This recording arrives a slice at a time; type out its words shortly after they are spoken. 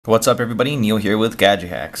What's up everybody, Neil here with Gadget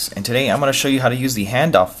Hacks, and today I'm going to show you how to use the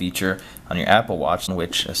handoff feature on your Apple Watch,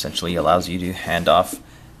 which essentially allows you to hand off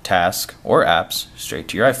tasks or apps straight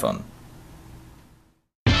to your iPhone.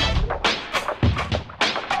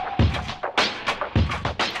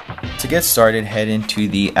 To get started, head into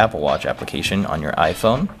the Apple Watch application on your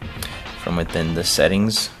iPhone. From within the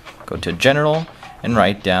settings, go to General, and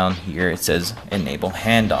right down here it says Enable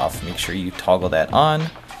Handoff. Make sure you toggle that on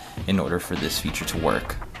in order for this feature to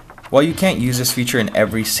work. While you can't use this feature in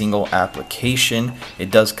every single application, it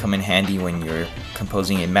does come in handy when you're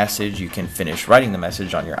composing a message. You can finish writing the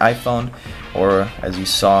message on your iPhone, or as you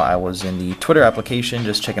saw, I was in the Twitter application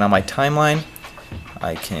just checking on my timeline.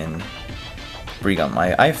 I can bring up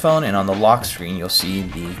my iPhone, and on the lock screen you'll see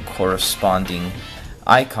the corresponding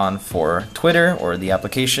icon for Twitter or the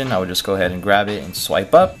application. I would just go ahead and grab it and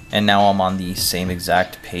swipe up, and now I'm on the same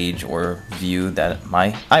exact page or view that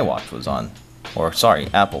my iWatch was on. Or sorry,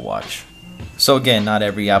 Apple Watch. So again, not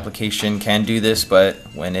every application can do this, but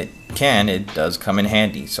when it can, it does come in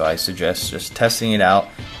handy. So I suggest just testing it out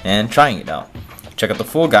and trying it out. Check out the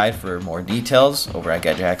full guide for more details over at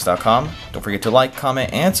gadgethacks.com. Don't forget to like,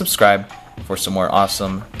 comment, and subscribe for some more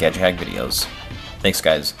awesome Gadget Hack videos. Thanks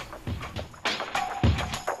guys.